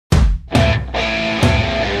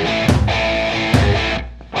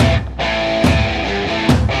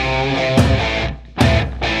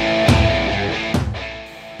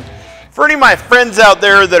any of my friends out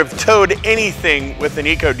there that have towed anything with an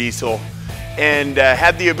EcoDiesel and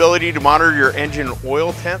had the ability to monitor your engine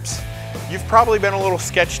oil temps, you've probably been a little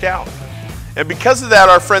sketched out. And because of that,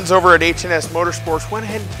 our friends over at H&S Motorsports went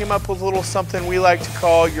ahead and came up with a little something we like to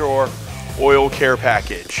call your oil care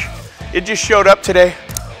package. It just showed up today.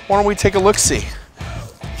 Why don't we take a look-see?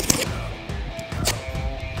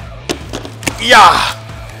 Yeah!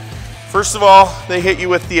 First of all, they hit you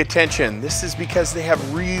with the attention. This is because they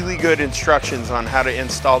have really good instructions on how to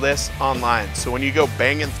install this online. So when you go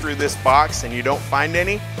banging through this box and you don't find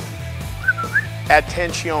any,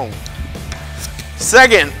 attention.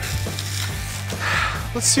 Second,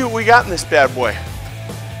 let's see what we got in this bad boy.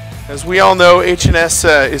 As we all know, H&S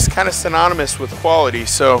is kind of synonymous with quality,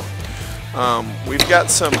 so we've got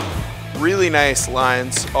some really nice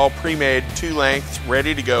lines, all pre-made, 2 lengths,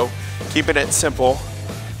 ready to go, keeping it simple.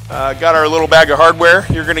 Got our little bag of hardware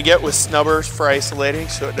you're going to get with snubbers for isolating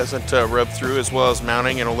so it doesn't rub through, as well as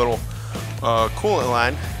mounting and a little coolant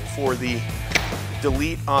line for the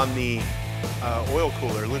delete on the oil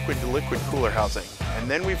cooler, liquid to liquid cooler housing.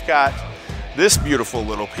 And then we've got this beautiful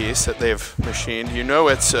little piece that they've machined. You know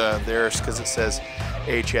it's theirs because it says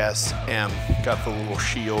HSM. Got the little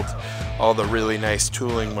shield, all the really nice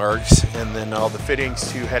tooling marks, and then all the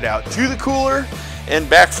fittings to head out to the cooler and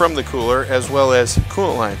back from the cooler, as well as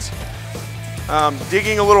coolant lines.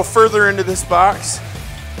 Digging a little further into this box,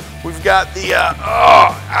 we've got the,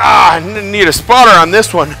 I need a spotter on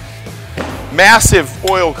this one. Massive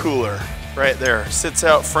oil cooler right there, sits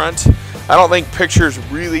out front. I don't think pictures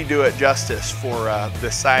really do it justice for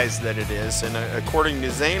the size that it is. And according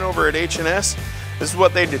to Zane over at H&S, this is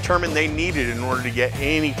what they determined they needed in order to get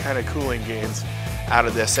any kind of cooling gains out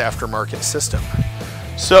of this aftermarket system.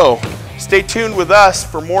 So stay tuned with us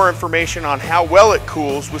for more information on how well it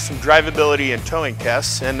cools with some drivability and towing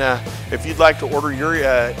tests. And if you'd like to order your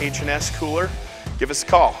H&S cooler, give us a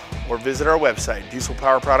call or visit our website,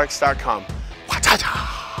 dieselpowerproducts.com.